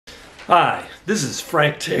Hi, this is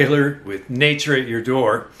Frank Taylor with Nature at Your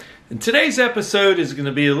Door, and today's episode is going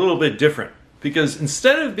to be a little bit different because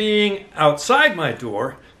instead of being outside my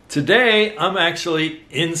door, today I'm actually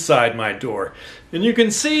inside my door. And you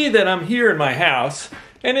can see that I'm here in my house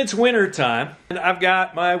and it's winter time and I've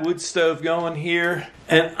got my wood stove going here,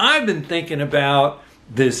 and I've been thinking about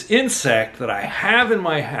this insect that I have in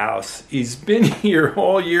my house. He's been here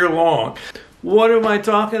all year long. What am I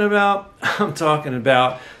talking about? I'm talking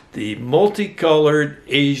about the multicolored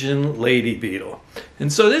Asian lady beetle.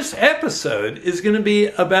 And so this episode is going to be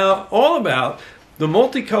all about the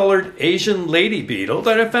multicolored Asian lady beetle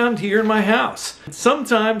that I found here in my house.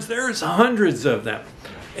 Sometimes there's hundreds of them.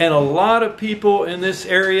 And a lot of people in this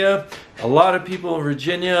area, a lot of people in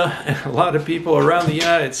Virginia, and a lot of people around the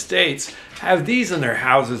United States have these in their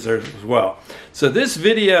houses as well. So this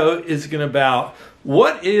video is going to be about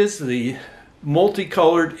what is the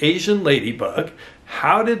multicolored Asian ladybug,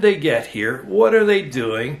 how did they get here, what are they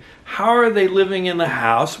doing, how are they living in the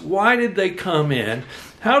house, why did they come in,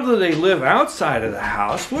 how do they live outside of the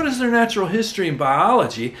house, what is their natural history and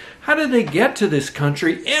biology, how did they get to this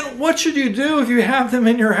country, and what should you do if you have them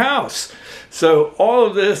in your house? So all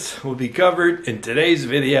of this will be covered in today's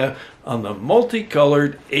video on the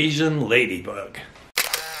multicolored Asian ladybug.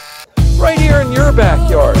 Right here in your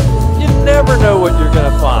backyard, you never know what you're going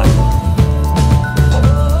to find.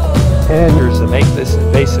 And here's to make this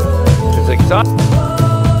invasive. It's exotic. In the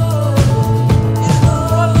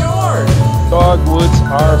front yard, dogwoods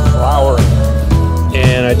are flowering.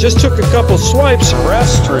 And I just took a couple swipes of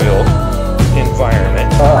terrestrial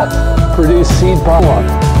environment. Produce seed pollen.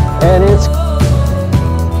 And it's...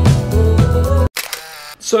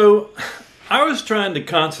 So I was trying to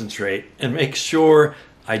concentrate and make sure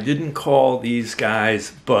I didn't call these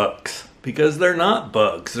guys bugs, because they're not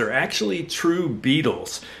bugs. They're actually true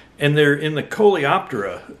beetles. And they're in the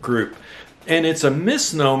Coleoptera group. And it's a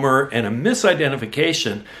misnomer and a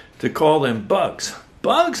misidentification to call them bugs.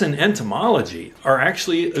 Bugs in entomology are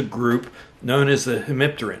actually a group known as the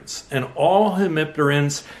hemipterans. And all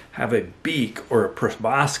hemipterans have a beak or a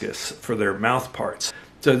proboscis for their mouth parts.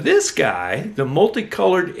 So this guy, the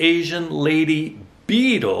multicolored Asian lady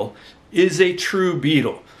beetle, is a true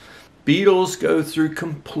beetle. Beetles go through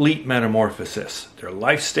complete metamorphosis. Their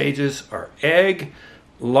life stages are egg,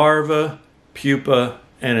 larva, pupa,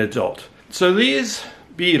 and adult. So these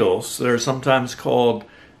beetles that are sometimes called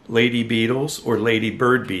lady beetles or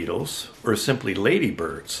ladybird beetles or simply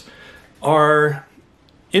ladybirds are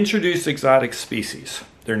introduced exotic species.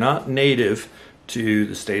 They're not native to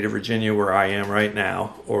the state of Virginia where I am right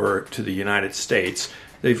now or to the United States.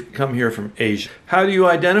 They've come here from Asia. How do you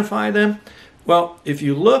identify them? Well, if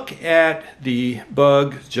you look at the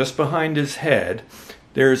bug just behind his head,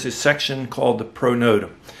 there's a section called the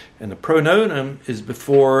pronotum. And the pronotum is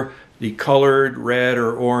before the colored red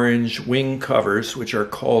or orange wing covers, which are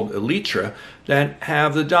called elytra, that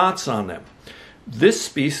have the dots on them. This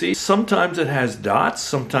species, sometimes it has dots,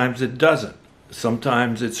 sometimes it doesn't.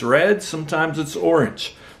 Sometimes it's red, sometimes it's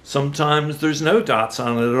orange. Sometimes there's no dots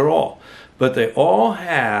on it at all. But they all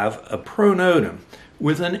have a pronotum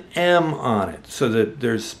with an M on it, so that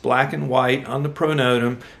there's black and white on the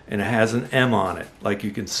pronotum and it has an M on it, like you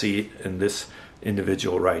can see in this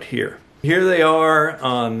individual right here. Here they are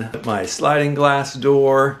on my sliding glass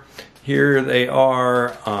door. Here they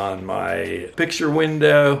are on my picture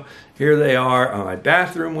window. Here they are on my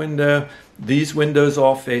bathroom window. These windows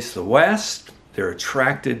all face the west. They're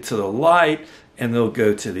attracted to the light and they'll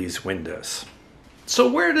go to these windows.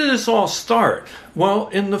 So where did this all start? Well,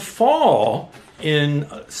 in the fall, in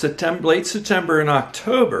late September and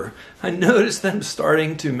October, I noticed them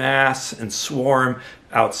starting to mass and swarm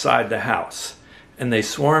outside the house. And they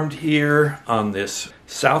swarmed here on this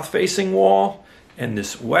south-facing wall and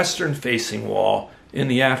this western-facing wall in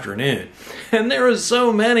the afternoon. And there were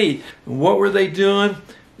so many. What were they doing?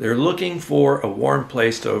 They're looking for a warm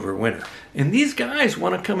place to overwinter. And these guys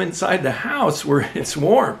want to come inside the house where it's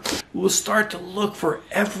warm. We'll start to look for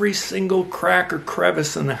every single crack or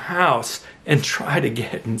crevice in the house and try to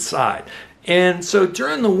get inside. And so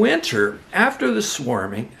during the winter, after the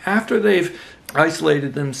swarming, after they've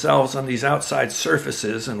isolated themselves on these outside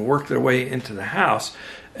surfaces and worked their way into the house,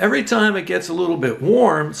 every time it gets a little bit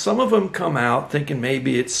warm, some of them come out thinking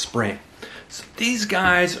maybe it's spring. So these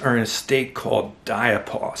guys are in a state called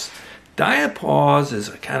diapause. Diapause is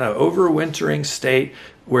a kind of overwintering state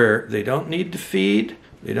where they don't need to feed,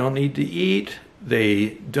 they don't need to eat,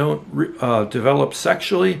 they don't develop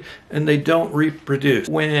sexually, and they don't reproduce.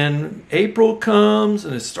 When April comes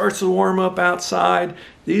and it starts to warm up outside,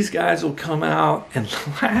 these guys will come out. And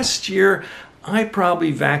last year, I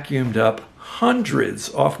probably vacuumed up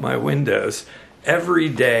hundreds off my windows every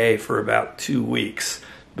day for about 2 weeks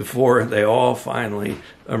before they all finally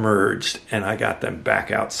emerged and I got them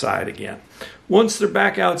back outside again. Once they're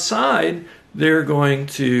back outside, they're going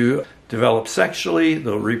to develop sexually,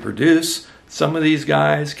 they'll reproduce. Some of these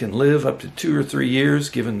guys can live up to 2 or 3 years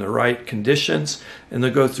given the right conditions, and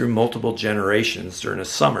they'll go through multiple generations during the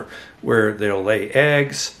summer where they'll lay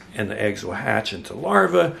eggs and the eggs will hatch into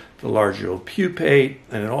larvae, the larvae will pupate,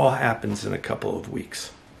 and it all happens in a couple of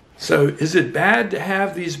weeks. So is it bad to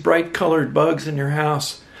have these bright colored bugs in your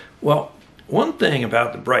house? Well, one thing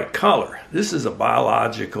about the bright color, this is a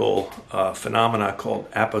biological phenomena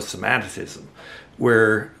called aposematism,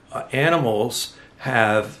 where animals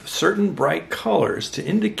have certain bright colors to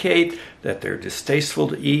indicate that they're distasteful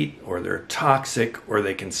to eat or they're toxic or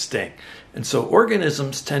they can sting. And so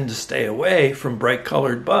organisms tend to stay away from bright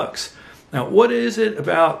colored bugs. Now, what is it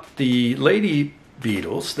about the lady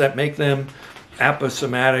beetles that make them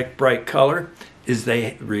aposematic bright color? Is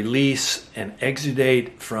they release an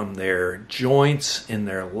exudate from their joints in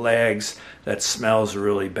their legs that smells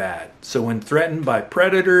really bad. So when threatened by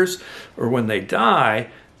predators or when they die,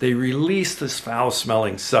 they release this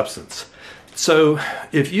foul-smelling substance. So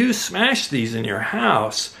if you smash these in your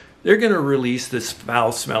house, they're going to release this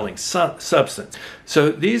foul-smelling substance.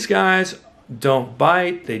 So these guys don't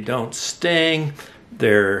bite, they don't sting,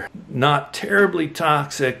 they're not terribly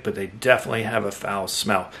toxic, but they definitely have a foul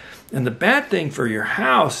smell. And the bad thing for your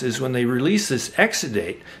house is when they release this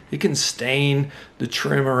exudate, it can stain the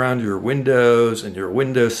trim around your windows and your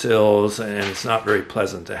windowsills, and it's not very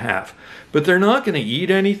pleasant to have. But they're not going to eat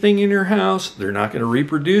anything in your house. They're not going to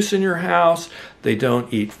reproduce in your house. They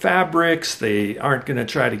don't eat fabrics. They aren't going to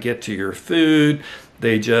try to get to your food.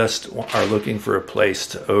 They just are looking for a place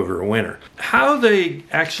to overwinter. How they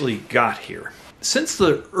actually got here. Since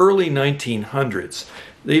the early 1900s,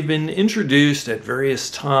 they've been introduced at various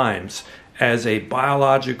times as a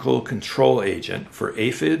biological control agent for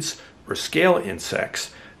aphids or scale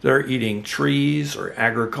insects that are eating trees or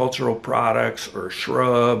agricultural products or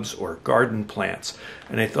shrubs or garden plants.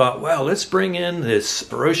 And they thought, well, let's bring in this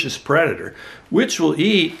ferocious predator, which will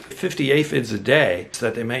eat 50 aphids a day, so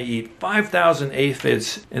that they may eat 5,000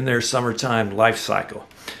 aphids in their summertime life cycle.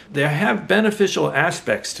 They have beneficial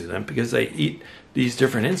aspects to them because they eat these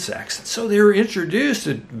different insects. So they were introduced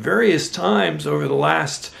at various times over the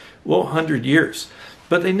last, 100 years.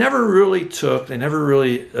 But they never really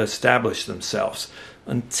established themselves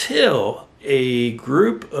until a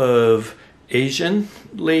group of Asian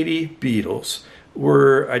lady beetles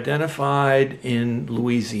were identified in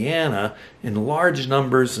Louisiana in large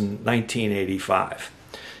numbers in 1985.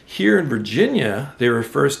 Here in Virginia, they were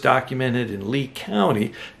first documented in Lee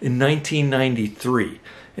County in 1993.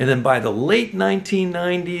 And then by the late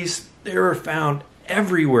 1990s, they were found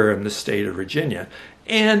everywhere in the state of Virginia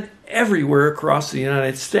and everywhere across the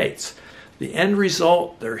United States. The end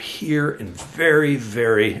result, they're here in very,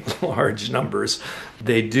 very large numbers.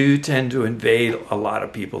 They do tend to invade a lot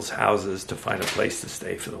of people's houses to find a place to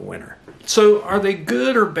stay for the winter. So are they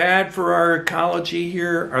good or bad for our ecology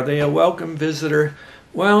here? Are they a welcome visitor?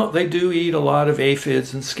 Well, they do eat a lot of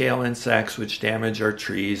aphids and scale insects, which damage our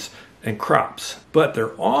trees and crops. But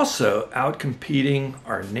they're also outcompeting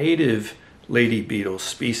our native lady beetle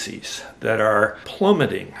species that are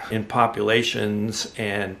plummeting in populations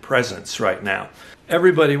and presence right now.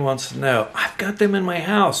 Everybody wants to know, I've got them in my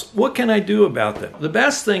house. What can I do about them? The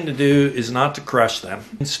best thing to do is not to crush them.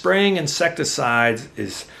 Spraying insecticides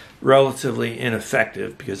is relatively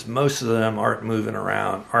ineffective because most of them aren't moving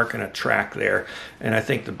around, aren't going to track there. And I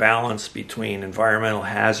think the balance between environmental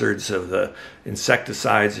hazards of the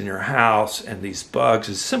insecticides in your house and these bugs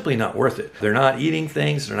is simply not worth it. They're not eating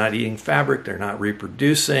things, they're not eating fabric, they're not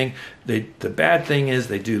reproducing. The bad thing is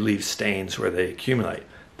they do leave stains where they accumulate.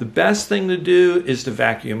 The best thing to do is to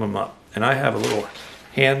vacuum them up. And I have a little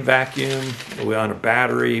hand vacuum on a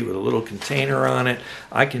battery with a little container on it.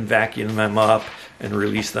 I can vacuum them up and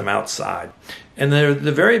release them outside. And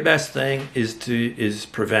the very best thing is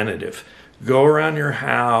preventative. Go around your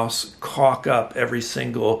house, caulk up every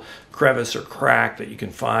single crevice or crack that you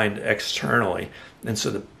can find externally. And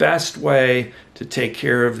so the best way to take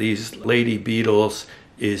care of these lady beetles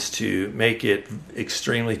is to make it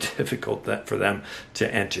extremely difficult for them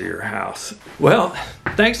to enter your house. Well,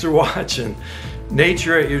 thanks for watching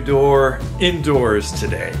Nature at Your Door Indoors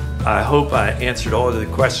today. I hope I answered all of the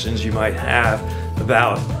questions you might have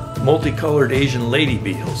about multicolored Asian lady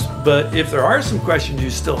beetles. But if there are some questions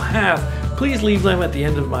you still have, please leave them at the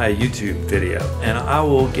end of my YouTube video and I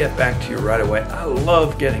will get back to you right away. I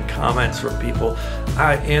love getting comments from people.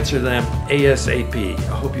 I answer them ASAP.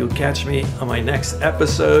 I hope you'll catch me on my next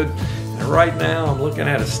episode. And right now I'm looking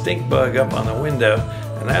at a stink bug up on the window,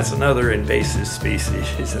 and that's another invasive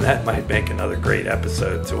species, and that might make another great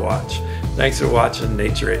episode to watch. Thanks for watching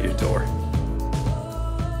Nature at Your Door.